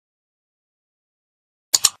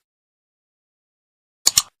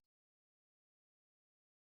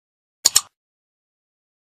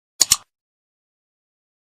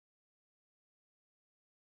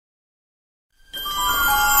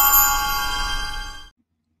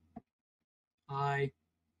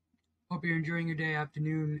Hope you're enjoying your day,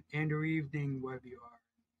 afternoon, and or evening, wherever you are.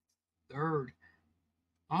 Third.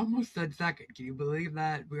 Almost said second. Can you believe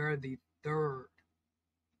that? We are the third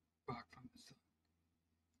rock from the sun.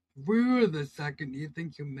 If we were the second, do you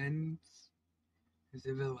think humans,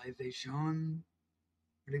 civilization,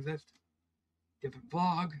 would exist? Different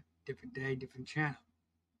vlog, different day, different channel.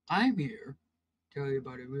 I'm here to tell you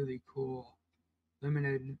about a really cool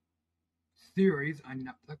limited series on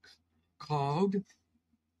Netflix called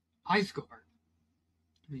High Score.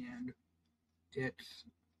 And it's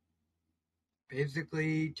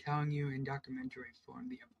basically telling you in documentary form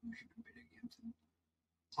the evolution of video games.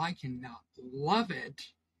 I cannot love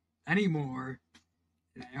it anymore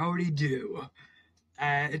than I already do.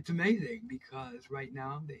 It's amazing because right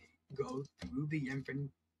now they go through the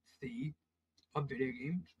infancy of video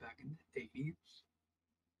games back in the 80s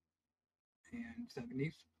and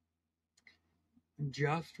 70s.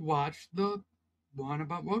 Just watch the one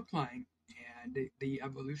about role playing and the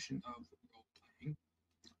evolution of role playing.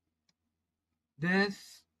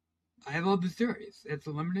 I love the series. It's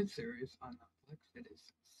a limited series on Netflix. It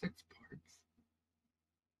is 6 parts.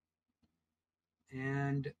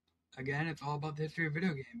 And again, it's all about the history of video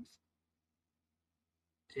games.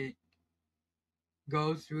 It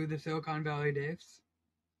goes through the Silicon Valley days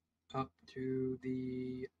up to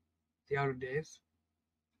the Seattle days,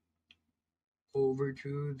 over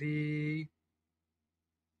to the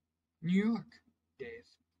New York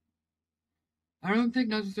days. I don't think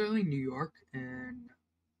necessarily New York and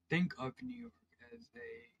think of New York as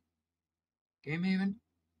a game haven,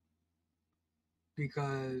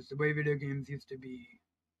 because the way video games used to be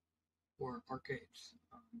were arcades.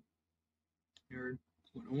 Nerd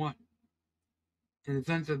 101 in the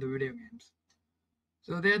sense of the video games.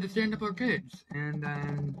 So they had the stand-up arcades, and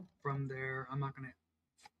then from there, I'm not what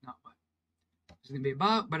it's gonna be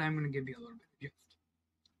about, but I'm gonna give you a little bit of gist.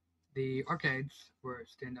 The arcades were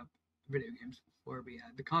stand-up video games before we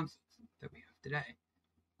had the consoles that we have today.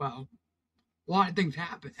 Well, a lot of things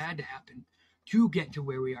had to happen to get to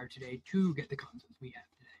where we are today, to get the consoles we have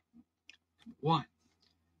today. Number one.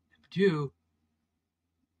 Number two,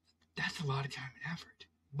 that's a lot of time and effort.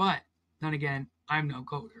 But then again, I'm no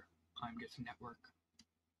coder. I'm just a networker.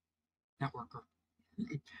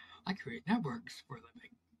 I create networks for a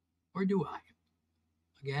living. Or do I?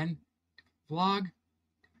 Again, vlog,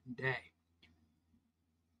 different day.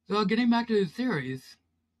 So getting back to the series,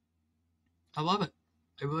 I love it.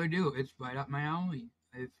 I really do. It's right up my alley.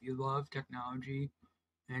 If you love technology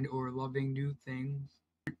and or loving new things,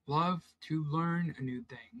 love to learn new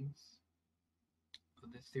things, so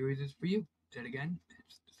this series is for you. Then again,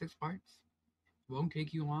 it's 6 parts. It won't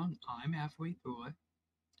take you long. I'm halfway through it.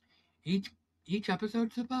 Each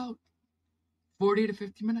episode's about 40 to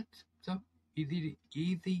 50 minutes. So easy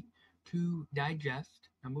to digest.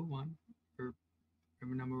 Number 1. Or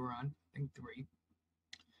whatever number we're on. I think 3.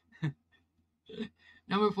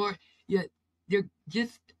 Number 4. Yeah, they're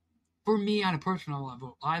just, for me on a personal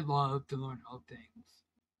level, I love to learn how things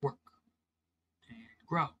work and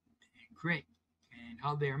grow and create and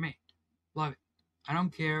how they are made. Love it. I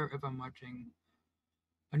don't care if I'm watching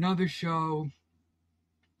another show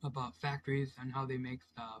about factories and how they make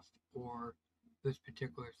stuff, or this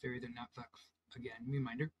particular series on Netflix. Again,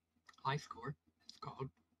 reminder, High Score, it's called.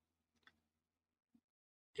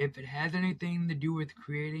 If it has anything to do with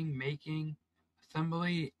creating, making,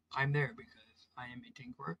 assembly, I'm there because I am a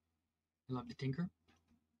tinkerer. I love to tinker.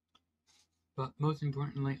 But most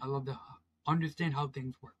importantly, I love to understand how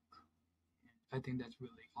things work. And I think that's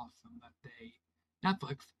really awesome that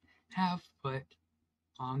Netflix have put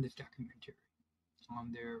on this documentary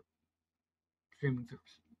on their streaming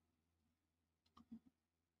service.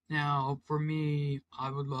 Now, for me, I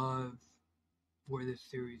would love for this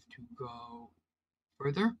series to go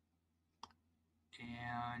further,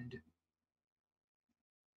 and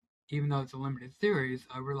even though it's a limited series,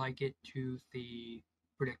 I would like it to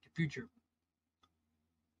predict the future.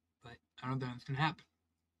 But I don't think it's going to happen.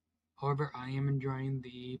 However, I am enjoying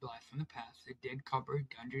the Blast from the Past. It did cover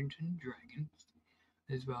Dungeons and Dragons,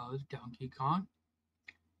 as well as Donkey Kong,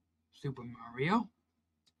 Super Mario.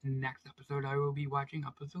 Next episode I will be watching,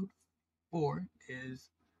 episode 4, is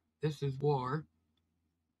This Is War.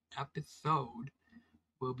 Episode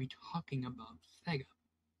will be talking about Sega.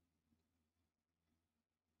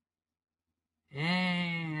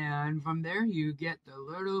 And from there you get the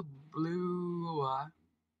little blue,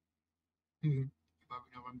 you probably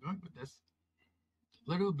know where I'm going with this,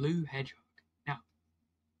 little blue hedgehog. Now,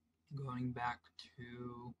 going back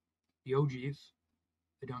to the OGs,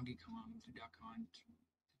 the Donkey Kong, the Duck Hunt,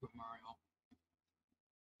 Super Mario.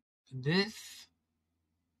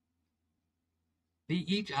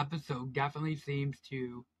 each episode definitely seems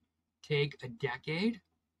to take a decade.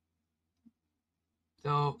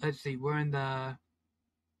 So let's see, we're in the, I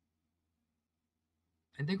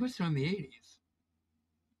think we're still in the 80s,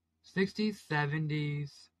 60s,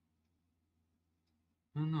 70s.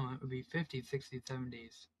 I don't know, it would be 50s, 60s,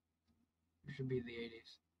 70s. It should be the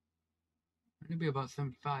 80s. It'd be about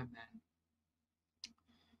 75 then.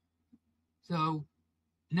 So,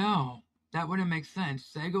 no, that wouldn't make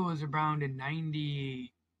sense. Sega was around in 90s.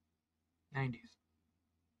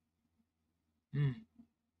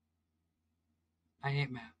 I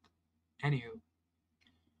hate math. Anywho,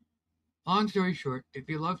 long story short, if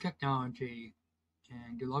you love technology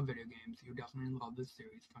and you love video games, you definitely love this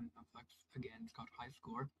series from Netflix. Again, it's called High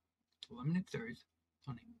Score. It's a limited series. It's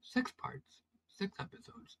only 6 parts, 6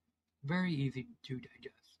 episodes. Very easy to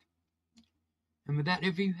digest. And with that,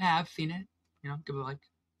 if you have seen it, give it a like.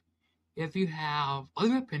 If you have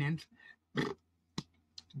other opinions,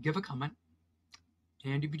 give a comment.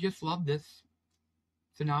 And if you just love this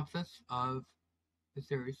synopsis of the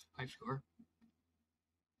series, High Score,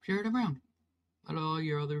 share it around. Let all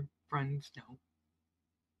your other friends know.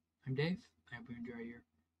 I'm Dave. I hope you enjoy your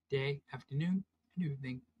day, afternoon, and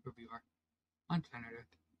evening wherever you are on planet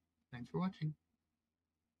Earth. Thanks for watching.